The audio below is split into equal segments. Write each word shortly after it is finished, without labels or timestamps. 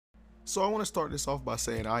So I want to start this off by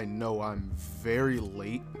saying I know I'm very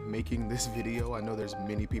late making this video. I know there's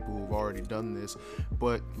many people who've already done this,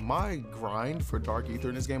 but my grind for Dark Aether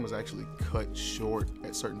in this game was actually cut short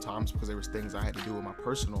at certain times because there was things I had to do in my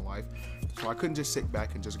personal life. So I couldn't just sit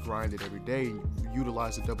back and just grind it every day and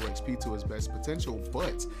utilize the double XP to its best potential,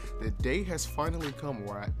 but the day has finally come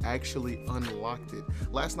where I actually unlocked it.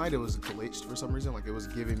 Last night it was glitched for some reason, like it was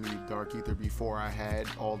giving me Dark Aether before I had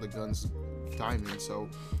all the guns diamond, so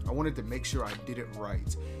I wanted to make sure I did it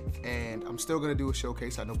right. And I'm still going to do a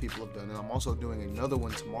showcase. I know people have done it. I'm also doing another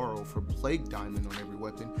one tomorrow for Plague Diamond on every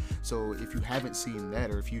weapon, so if you haven't seen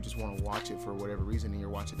that, or if you just want to watch it for whatever reason and you're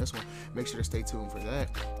watching this one, make sure to stay tuned for that.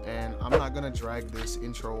 And I'm not going to drag this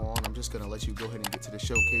intro on. I'm just going to let you go ahead and get to the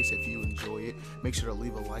showcase. If you enjoy it, make sure to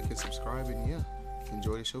leave a like and subscribe, and yeah,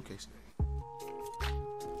 enjoy the showcase.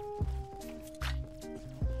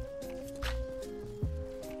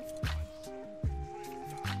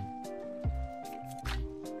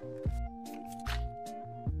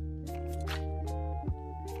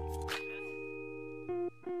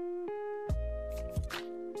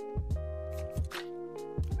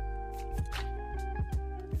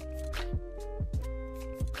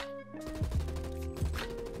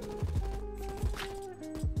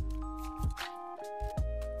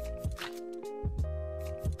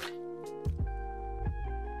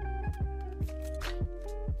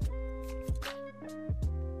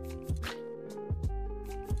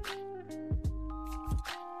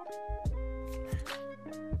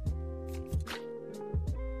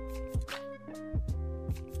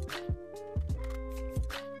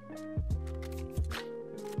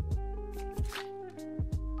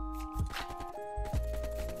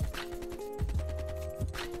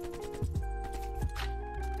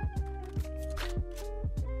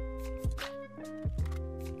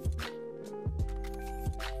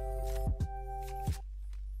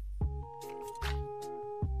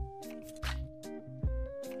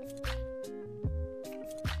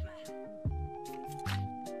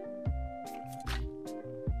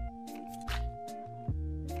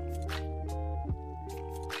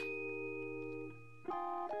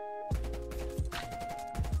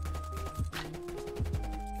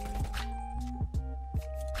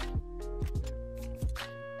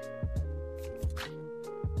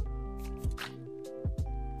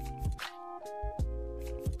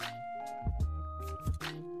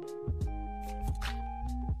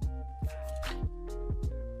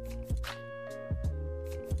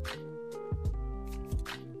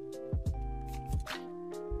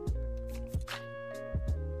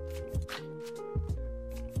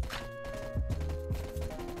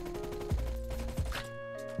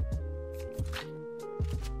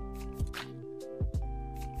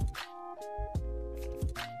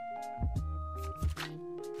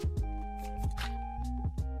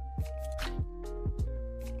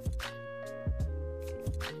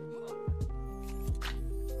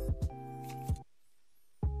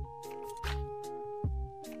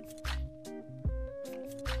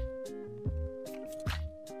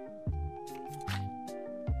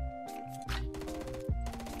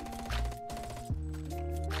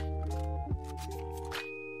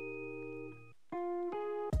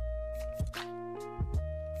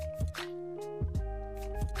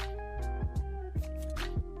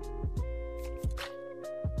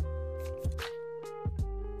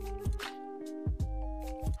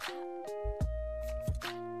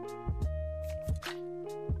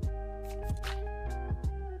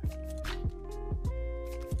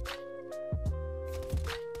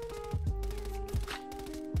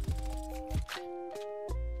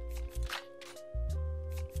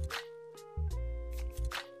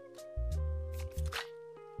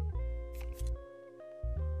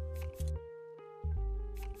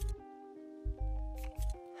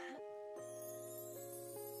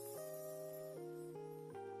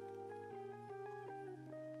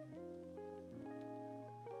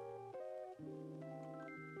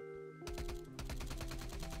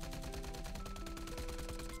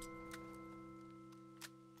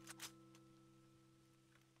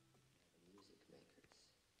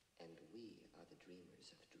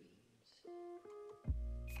 Dreamers of dreams.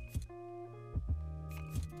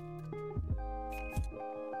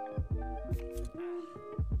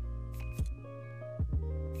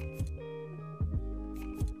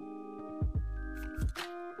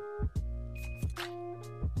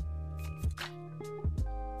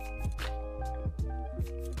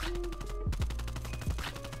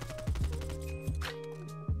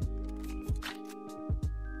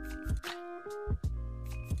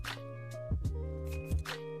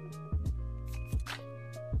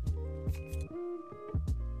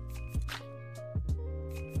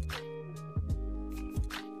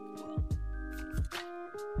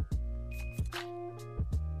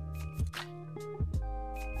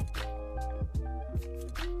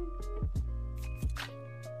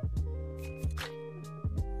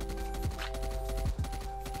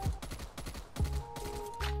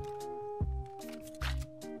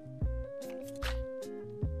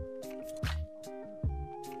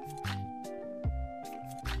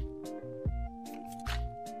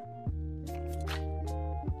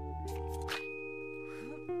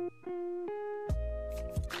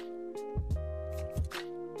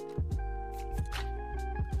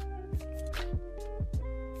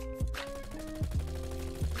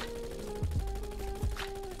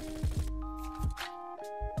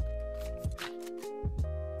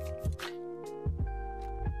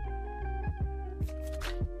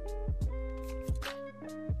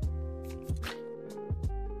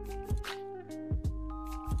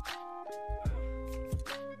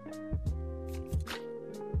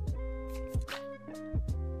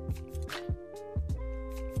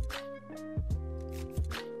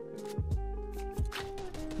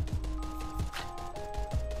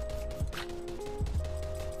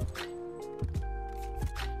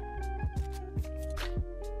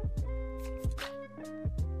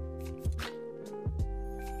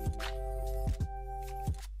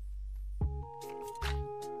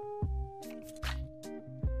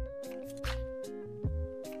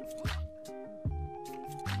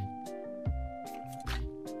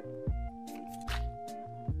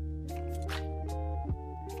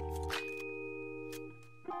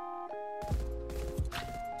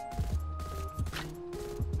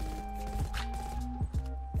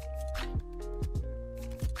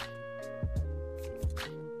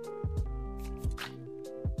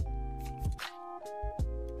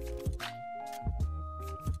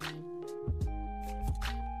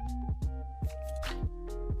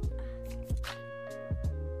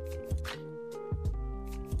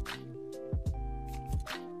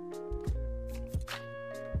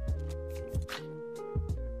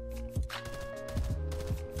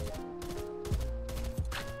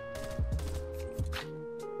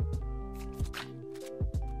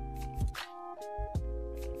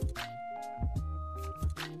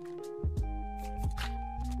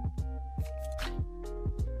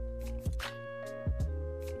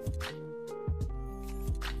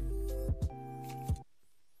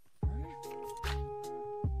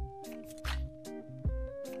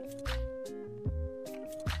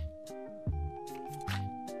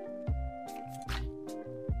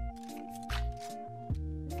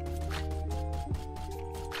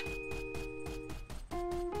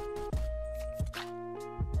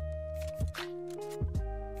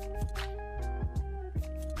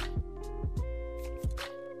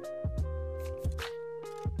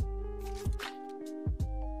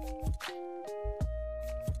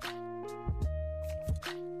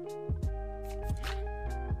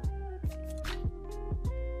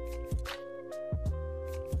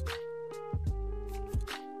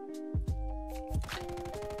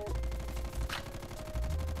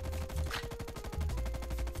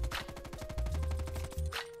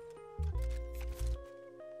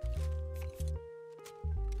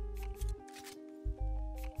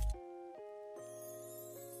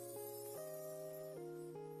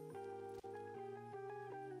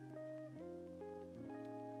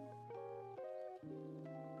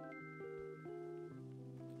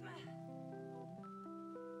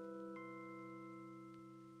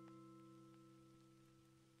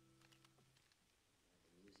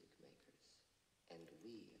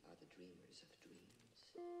 dreamers of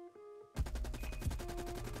dreams.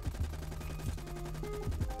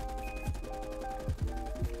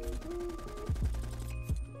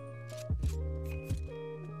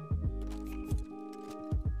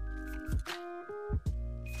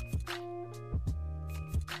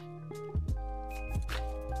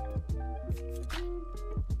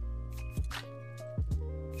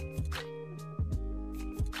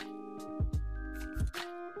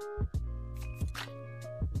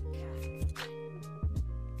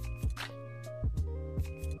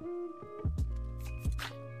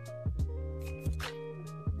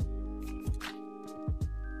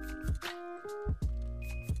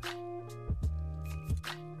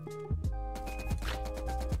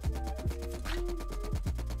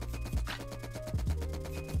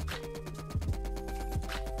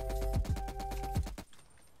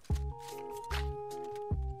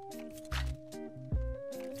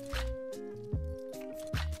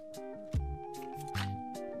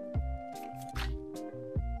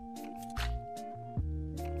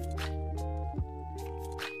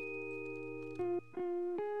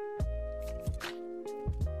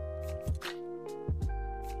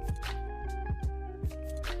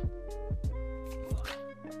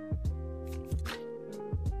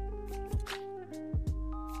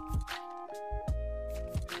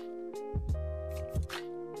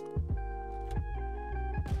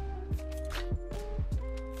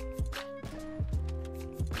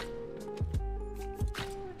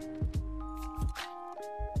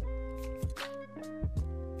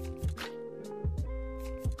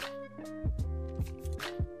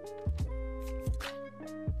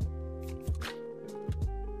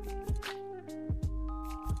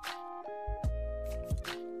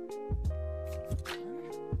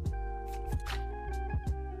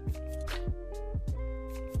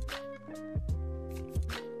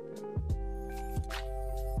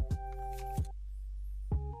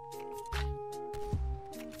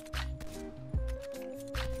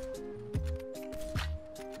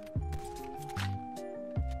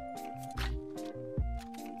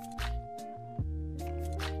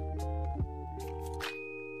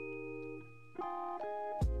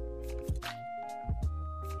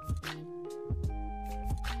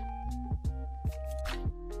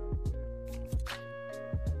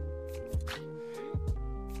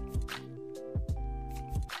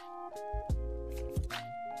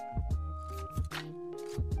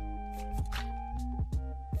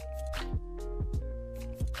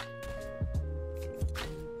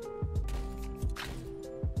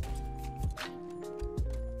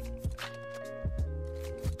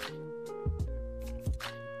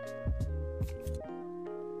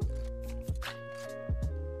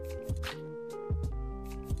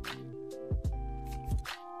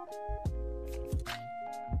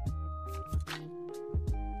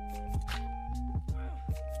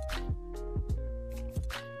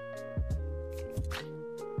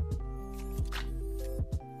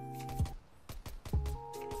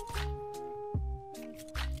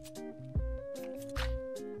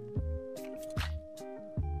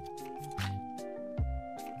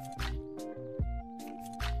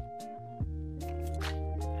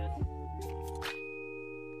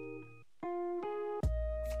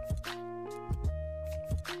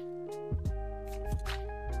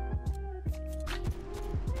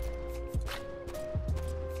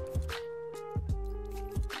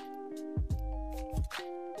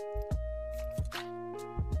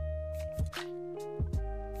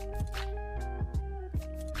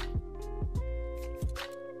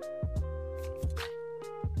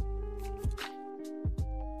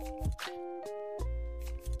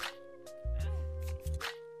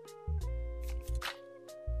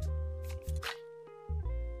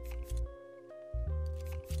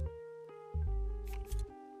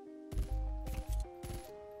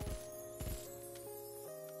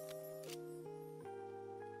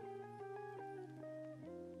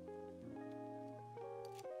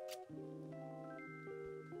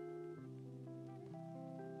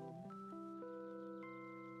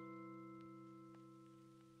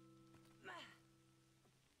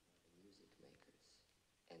 Music makers,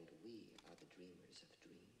 and we are the dreamers of